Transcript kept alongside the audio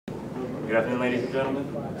Good afternoon, ladies and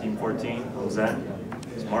gentlemen. Team 14, I'm Zen.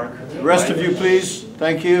 This is Mark. The rest of you, please.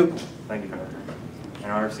 Thank you. Thank you, Doctor.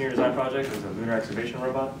 And our senior design project is a lunar excavation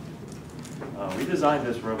robot. We designed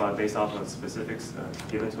this robot based off of specifics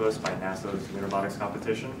given to us by NASA's lunar robotics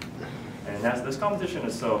competition. And this competition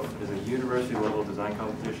itself is a university-level design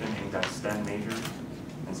competition aimed at STEM majors.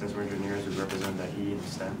 And since we're engineers, we represent that E in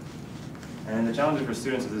STEM. And the challenge is for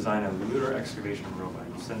students to design a lunar excavation robot.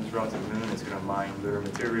 You send this robot to the moon, it's going to mine lunar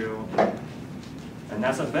material. And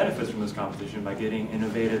NASA benefits from this competition by getting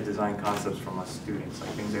innovative design concepts from us students, like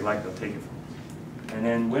things they like, they'll take it from us. And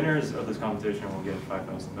then winners of this competition will get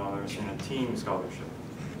 $5,000 and a team scholarship.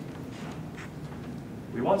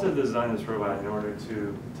 We wanted to design this robot in order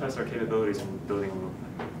to test our capabilities in building a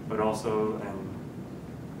robot, but also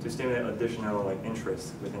to stimulate additional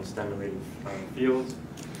interest within STEM-related fields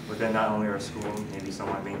within not only our school, maybe some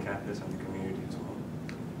on our main campus and the community as well.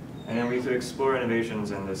 And then we need to explore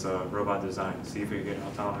innovations in this robot design, see if we can get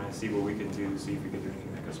autonomous, see what we can do, see if we can do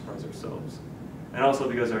anything that can surprise ourselves. And also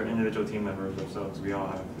because our individual team members ourselves, we all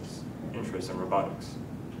have this interest in robotics.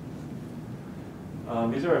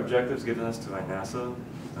 These are objectives given us by NASA.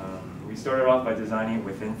 We started off by designing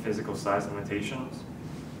within physical size limitations,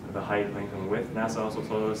 the height, length, and width. NASA also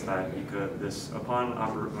told us that you could,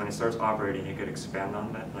 when it starts operating, you could expand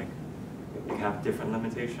on that. Like, you can have different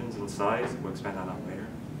limitations in size. We'll expand on that later.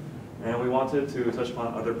 And we wanted to touch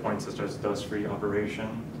upon other points such as dust-free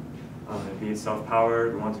operation, be it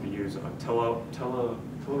self-powered. We wanted to use a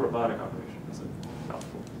tele-robotic operation. That's a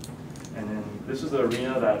mouthful. And then this is the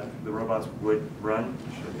arena that the robots would run.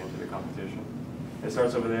 Should get into the competition. It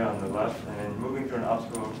starts over there on the left, and then moving through an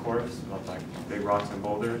obstacle course, like big rocks and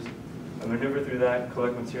boulders. And maneuver through that,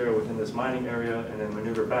 collect material within this mining area, and then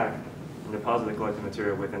maneuver back and deposit the collected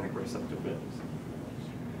material within the receptive bins.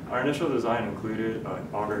 Our initial design included an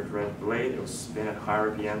auger thread blade. It will spin at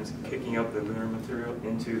higher RPMs, kicking up the lunar material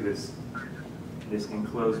into this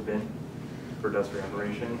enclosed bin for dust-free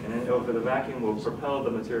operation. And then over the vacuum will propel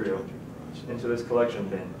the material into this collection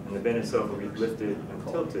bin, and the bin itself will be lifted and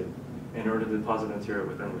tilted in order to deposit the material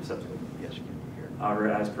within the receptacle. Yes. However,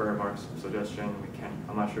 as per Mark's suggestion,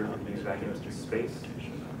 I'm not sure if we can use vacuum to space.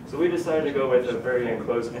 So we decided to go with a very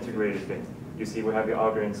enclosed integrated bin. You see we have the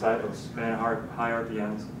auger inside, it will spin at high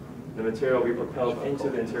RPMs. The material will be propelled into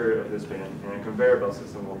the interior of this bin, and a conveyor belt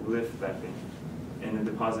system will lift that bin and then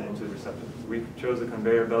deposit into the receptacle. We chose a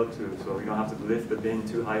conveyor belt too, so we don't have to lift the bin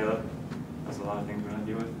too high up. That's a lot of things we're going to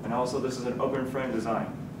deal with. And also, this is an open frame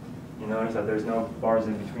design. You notice that there's no bars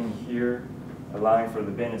in between here, allowing for the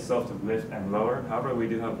bin itself to lift and lower. However, we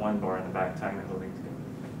do have one bar in the back tying the whole thing together.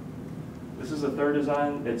 This is the third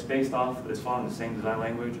design. It's following the same design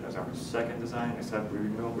language as our second design, except we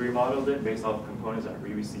remodeled it based off components that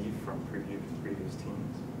we received from previous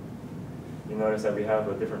teams. You notice that we have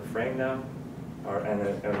a different frame now, and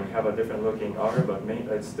we have a different looking auger, but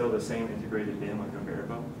it's still the same integrated bin like conveyor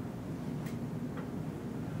belt.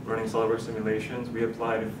 Running SolidWorks simulations, we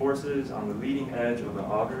applied forces on the leading edge of the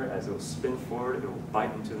auger. As it will spin forward, it will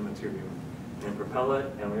bite into the material and propel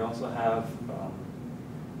it. And we also have,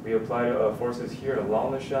 we applied forces here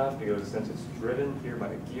along the shaft because since it's driven here by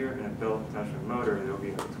a gear and a belt attached to a motor, there will be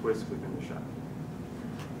a twist within the shaft.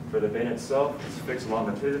 For the bin itself, it's fixed along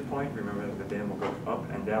the pivot point. Remember that the bin will go up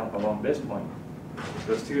and down along this point.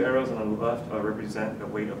 Those two arrows on the left represent the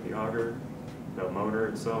weight of the auger, the motor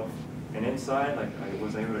itself. And inside, like I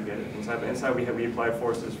wasn't able to get it inside, but inside we applied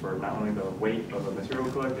forces for not only the weight of the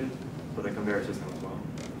material collected, but the conveyor system as well.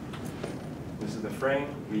 This is the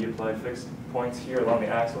frame. We applied fixed points here along the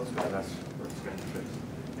axles, because that's where it's going to be fixed.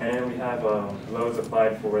 And we have loads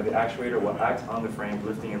applied for where the actuator will act on the frame,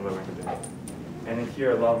 lifting and lowering the bin. And then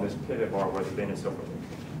here along this pivot bar where the bin is located.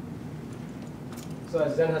 So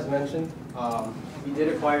as Zen has mentioned, we did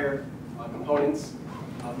acquire components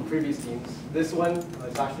from previous teams. This one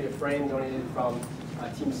is actually a frame donated from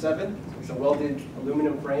Team 7. It's a welded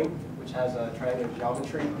aluminum frame which has a triangular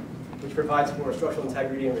geometry which provides for structural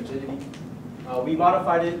integrity and rigidity. We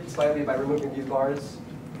modified it slightly by removing these bars,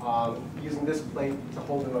 using this plate to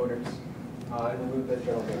hold the motors and remove the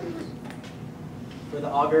journal bearings. For the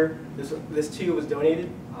auger, this too was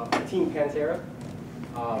donated from Team Pantera.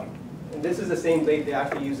 And this is the same blade they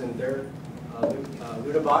actually use in their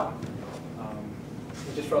Lunabot,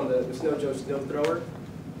 which is from the Snow Joe snow thrower.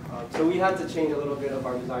 So we had to change a little bit of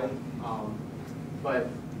our design, but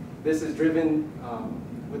this is driven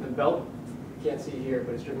with a belt. You can't see here,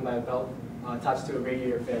 but it's driven by a belt attached to a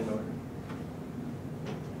radiator fan motor.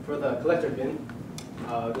 For the collector bin,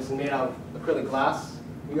 this is made out of acrylic glass.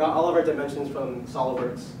 We got all of our dimensions from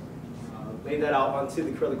SolidWorks, laid that out onto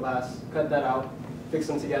the acrylic glass, cut that out, fixed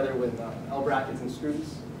them together with L brackets and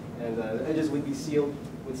screws, and the edges would be sealed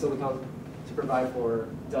with silicone to provide for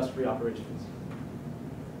dust-free operations.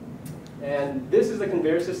 And this is the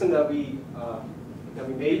conveyor system that we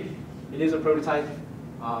made. It is a prototype.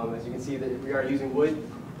 As you can see, that we are using wood.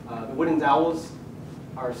 The wooden dowels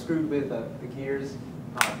are screwed with the gears,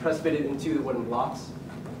 press-fitted into the wooden blocks.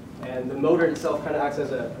 And the motor itself kind of acts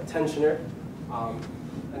as a tensioner,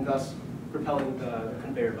 and thus propelling the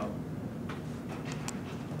conveyor belt.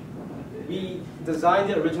 We designed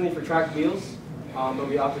it originally for tracked wheels, but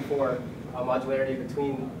we opted for modularity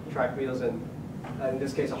between tracked wheels and, in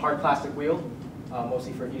this case, a hard plastic wheel,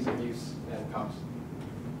 mostly for ease of use and cost.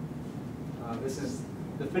 This is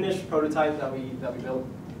the finished prototype that we built.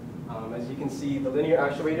 As you can see, the linear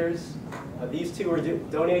actuators, these two were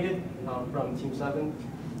donated from Team 7.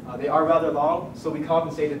 They are rather long, so we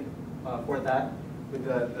compensated for that with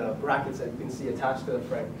the brackets that you can see attached to the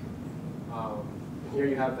frame. Here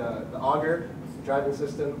you have the auger, the driving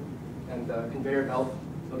system, and the conveyor belt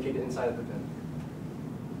located inside of the bin.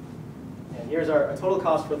 And here's our total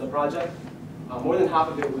cost for the project. More than half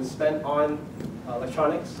of it was spent on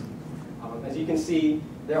electronics. As you can see,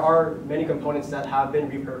 there are many components that have been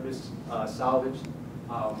repurposed, salvaged,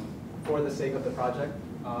 for the sake of the project,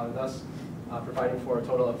 thus providing for a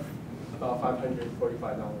total of about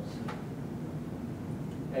 $545.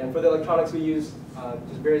 And for the electronics, we used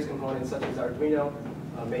just various components such as Arduino,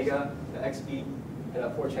 Mega, the XP, and a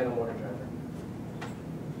 4-channel motor driver.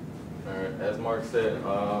 All right, as Mark said,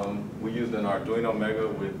 we used an Arduino Mega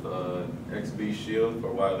with XB Shield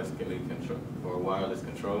for wireless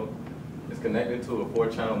control. It's connected to a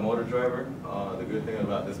 4-channel motor driver. The good thing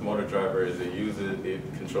about this motor driver is it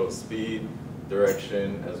controls speed,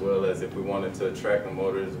 direction, as well as if we wanted to track the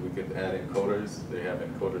motors, we could add encoders. They have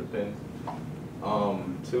encoder pins.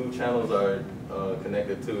 2 channels are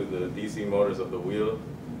connected to the DC motors of the wheel,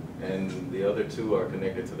 and the other 2 are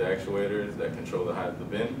connected to the actuators that control the height of the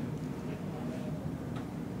bin.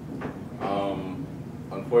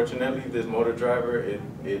 Unfortunately, this motor driver,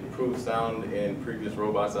 it proved sound in previous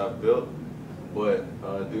robots I've built, but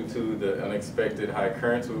due to the unexpected high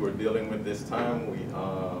currents we were dealing with this time,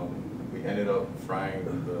 we ended up frying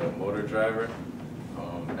the motor driver,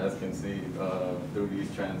 as you can see through these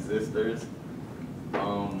transistors.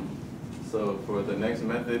 So for the next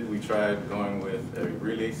method, we tried going with a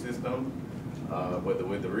relay system, but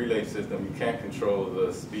with the relay system, you can't control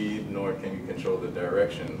the speed, nor can you control the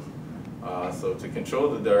directions. So to control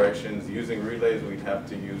the directions, using relays, we'd have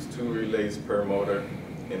to use 2 relays per motor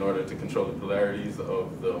in order to control the polarities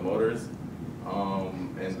of the motors.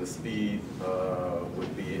 And the speed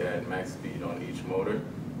would be at max speed on each motor.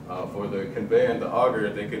 For the conveyor and the auger,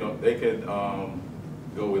 they could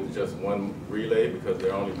go with just 1 relay because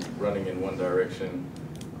they're only running in 1 direction,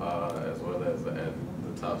 as well as at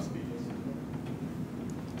the top speeds.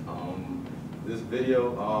 This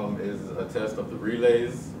video is a test of the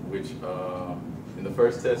relays, which in the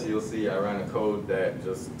first test you'll see I ran a code that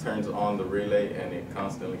just turns on the relay and it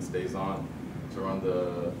constantly stays on to run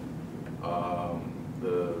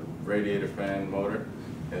the radiator fan motor.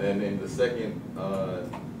 And then in the second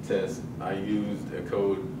test, I used a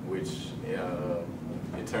code which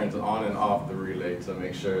it turns on and off the relay to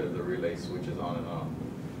make sure that the relay switches on and off.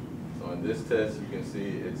 So in this test, you can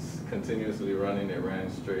see it's continuously running. It ran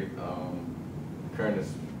straight. Current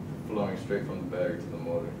is flowing straight from the battery to the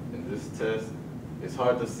motor. In this test, it's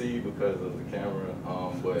hard to see because of the camera,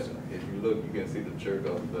 but if you look, you can see the jerk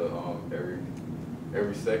of the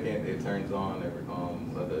every second it turns on, every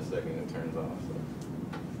other second it turns off.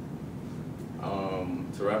 So,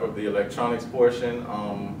 to wrap up the electronics portion,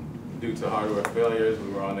 due to hardware failures,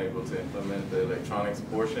 we were unable to implement the electronics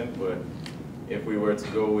portion, but if we were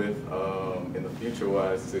to go with, in the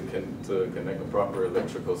future-wise, to connect a proper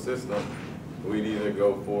electrical system, we'd either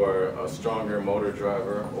go for a stronger motor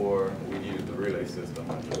driver or we'd use the relay system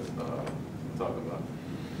I just talked about.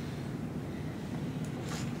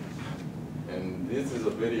 And this is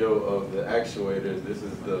a video of the actuators. This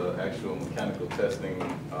is the actual mechanical testing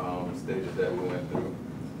stages that we went through.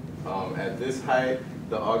 At this height,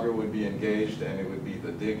 the auger would be engaged and it would be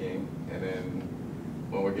the digging. And then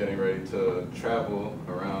when we're getting ready to travel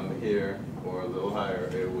around here or a little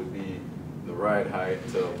higher, it would be the ride height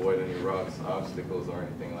to avoid any rocks, obstacles, or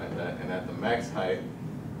anything like that. And at the max height,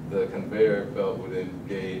 the conveyor belt would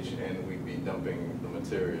engage and we'd be dumping the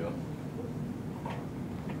material.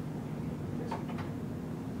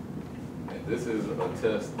 And this is a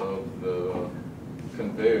test of the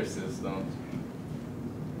conveyor system,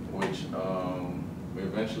 which we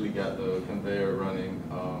eventually got the conveyor running.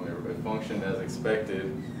 It functioned as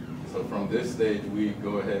expected. So from this stage, we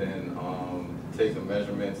go ahead and take the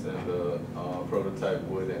measurements and the prototype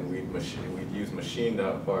wood, and we'd use machined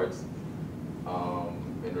out parts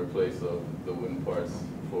in replace of the wooden parts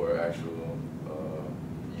for actual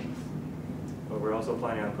use. But we're also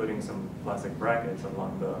planning on putting some plastic brackets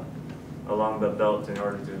along the belt in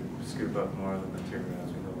order to scoop up more of the material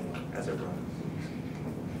as we go along, as it runs.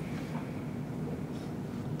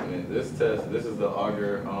 And in this test, this is the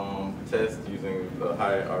auger test using the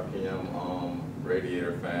high RPM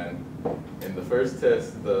radiator fan. In the first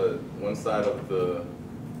test, the one side of the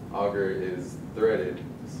auger is threaded,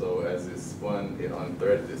 so as it spun, it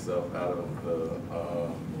unthreaded itself out of the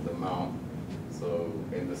mount. So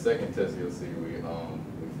in the second test, you'll see we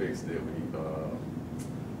fixed it. We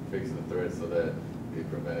fixed the thread so that it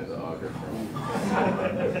prevented the auger from.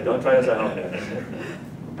 Don't try this at home.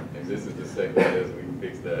 And this is the second test. We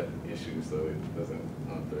fixed that issue so it doesn't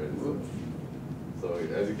unthread itself. So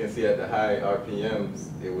as you can see at the high RPMs,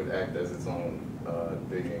 it would act as its own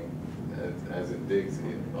digging. As it digs,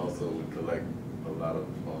 it also would collect a lot of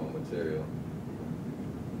material.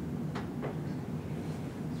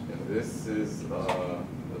 And this is the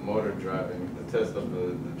motor driving, the test of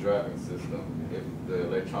the driving system. If the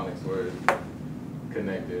electronics were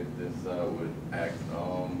connected, this would act.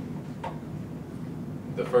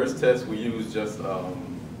 The first test we used just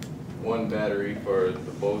one battery for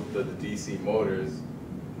both the DC motors,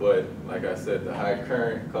 but like I said, the high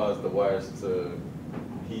current caused the wires to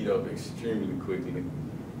heat up extremely quickly.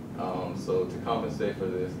 So to compensate for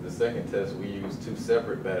this, the second test we used 2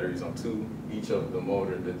 separate batteries on each of the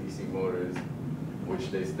DC motors, which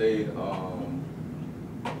they stayed.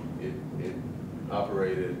 It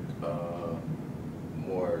operated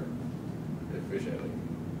more efficiently.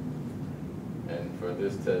 And for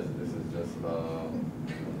this test, this is just a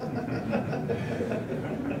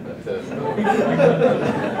test of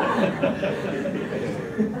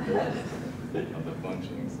the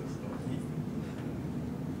functioning system.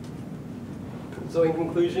 So in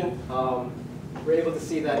conclusion, we're able to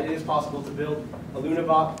see that it is possible to build a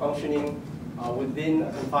LunarBot functioning within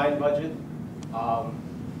a confined budget.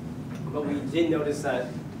 But we did notice that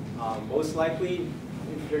most likely,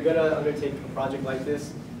 if you're going to undertake a project like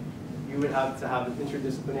this, you would have to have an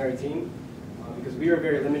interdisciplinary team because we were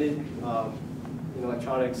very limited in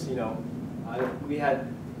electronics. We had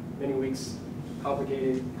many weeks,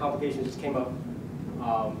 complications just came up.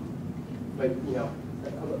 But an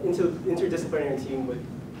interdisciplinary team would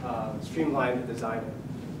streamline the design.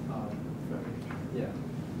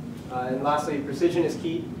 And lastly, precision is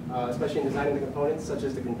key, especially in designing the components, such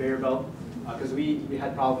as the conveyor belt, because we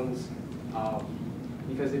had problems.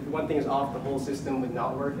 Because if one thing is off, the whole system would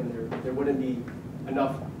not work, and there wouldn't be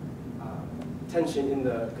enough tension in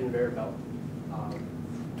the conveyor belt.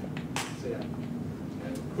 So yeah.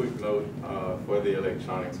 And quick note for the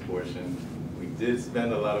electronics portion, we did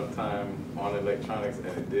spend a lot of time on electronics, and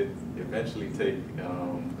it did eventually take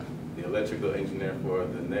the electrical engineer for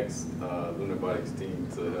the next LunarBotics team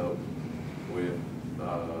to help with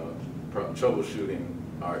troubleshooting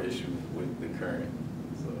our issue with the current.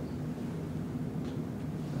 So,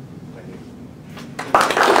 thank you.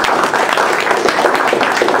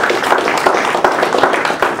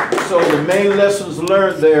 So the main lessons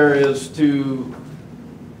learned there is to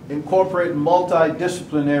incorporate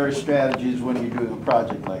multidisciplinary strategies when you're doing a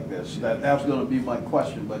project like this. That was going to be my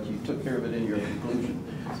question, but you took care of it in your conclusion.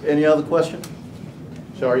 Any other question?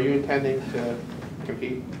 So are you intending to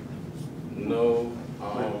compete? No.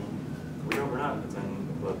 We don't plan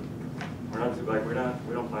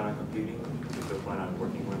on competing. We still plan on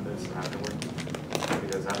working with this afterwards,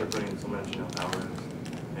 because after putting so much hours,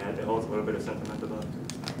 and it holds a little bit of sentiment about it.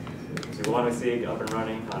 So we want to see it up and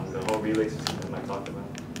running on the whole relay system that I talked about.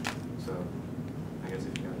 So I guess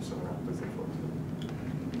if you guys are still around, please look forward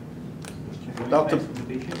to it. Dr.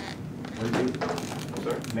 I'm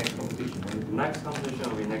sorry? Next competition. Next competition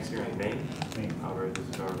will be next year in May. However, this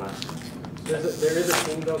is our last. There is a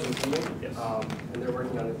team building team, Yes. and they're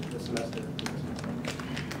working on it this semester.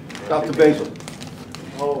 Dr. Basil.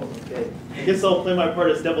 Oh, okay. I guess I'll play my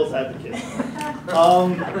part as devil's advocate.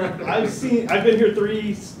 I've been here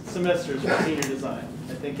 3 semesters for senior design.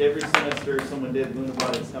 I think every semester someone did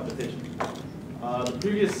LunarBotics competition. The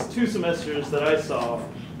previous 2 semesters that I saw,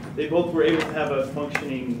 they both were able to have a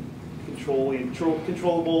functioning,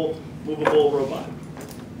 controllable, movable robot.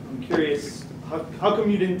 I'm curious, how come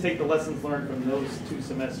you didn't take the lessons learned from those 2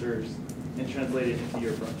 semesters and translate it into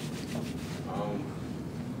your project?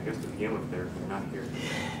 I guess to begin with, they're not here.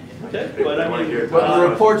 Okay, but I mean, But the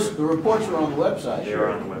reports are on the website. They are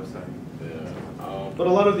on the website. Yeah. But a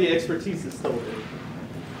lot of the expertise is still there.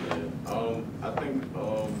 Yeah. I think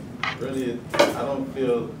really, I don't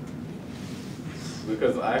feel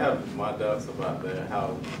because I have my doubts about that,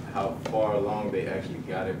 how far along they actually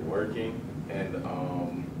got it working. And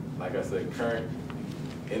like I said, current,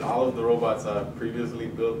 in all of the robots I've previously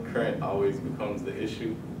built, current always becomes the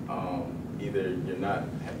issue. Either you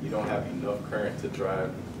don't have enough current to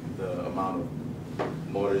drive the amount of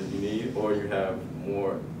motors you need, or you have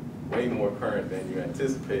way more current than you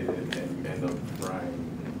anticipated, and you end up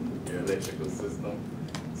frying your electrical system.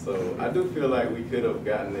 So I do feel like we could have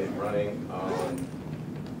gotten it running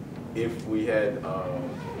if we had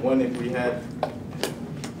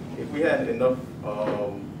if we had enough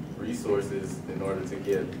resources in order to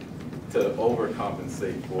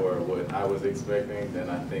overcompensate for what I was expecting. Then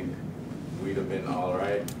I think we'd have been all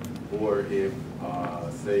right. Or if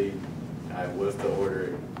say I was to order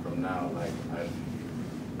it from now, like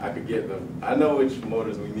I could get them. I know which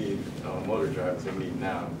motors we need, motor drivers we need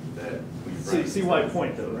now that we. So you see my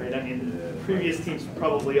point, though, right? I mean, Yeah, previous right. teams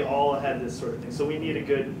probably all had this sort of thing, so we need a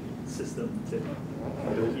good system to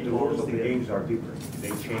keep The all rules this of the together. games are different. They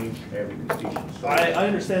change every season. So I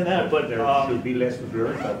understand that, but there should be lessons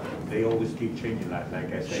learned, but they always keep changing. Like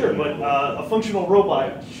I said. sure, but a functional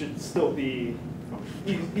robot should still be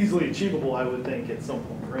easily achievable, I would think, at some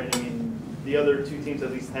point, right? I mean, the other two teams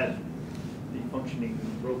at least had the functioning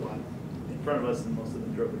robot in front of us, and most of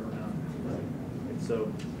them drove it around. Right? And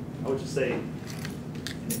so I would just say, in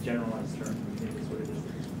a generalized term, I think that's what it is.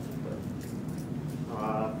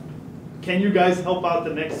 But, can you guys help out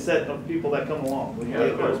the next set of people that come along? Will you Yeah, get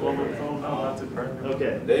of course, one one more phone? that's it, perfect.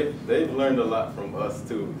 Okay. They've learned a lot from us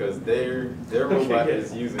too, because their robot good.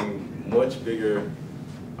 is using much bigger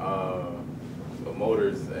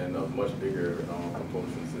motors and a much bigger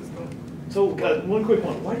propulsion system. So, one quick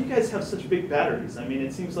one. Why do you guys have such big batteries? I mean,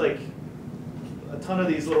 it seems like a ton of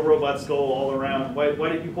these little robots go all around. Why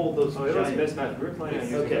did you hold those Oh, it was giant? mismatched. We were planning on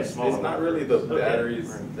using Okay. a smaller It's not one. really the Okay.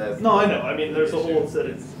 batteries that's. No, I know. I mean, there's a issue. whole set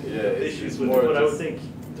of Yeah, it's issues just with more it, but I would just think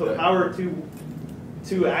to the- power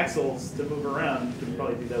two axles to move around, you could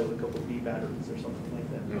probably do that with a couple of B batteries or something like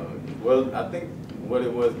that. Well, I think what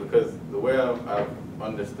it was, because the way I've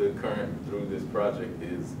understood current through this project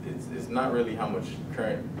is it's not really how much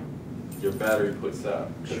current your battery puts out,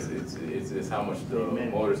 because it's how much the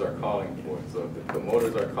Amen. motors are calling for. So if the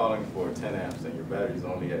motors are calling for 10 amps and your battery's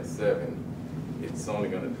only at 7, it's only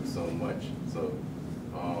going to do so much. So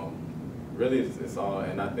really it's all,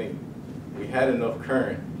 and I think we had enough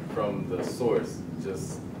current from the source,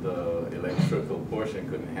 just the electrical portion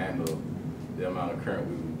couldn't handle the amount of current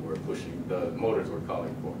we were pushing, the motors were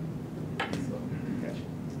calling for. So. Gotcha.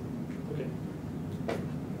 Okay.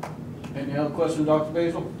 Any other questions, Dr.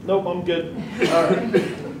 Basil? Nope, I'm good. All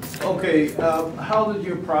right. Okay, how did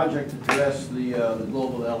your project address the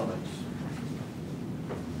global elements?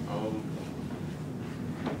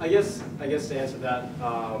 I guess to answer that,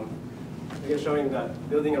 I guess showing that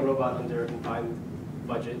building a robot under a confined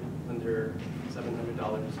budget, under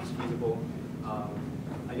 $700 is feasible.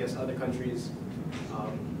 I guess other countries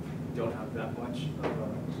don't have that much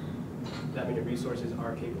of that many resources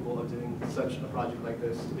are capable of doing such a project like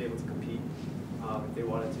this to be able to compete if they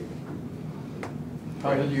wanted to.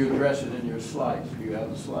 How did you address it in your slides? Do you have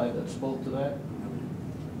a slide that spoke to that?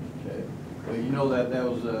 Okay. Well, you know that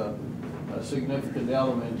was a significant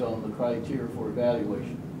element on the criteria for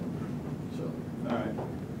evaluation. So, all right.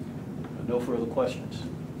 No further questions.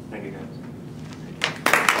 Thank you, guys.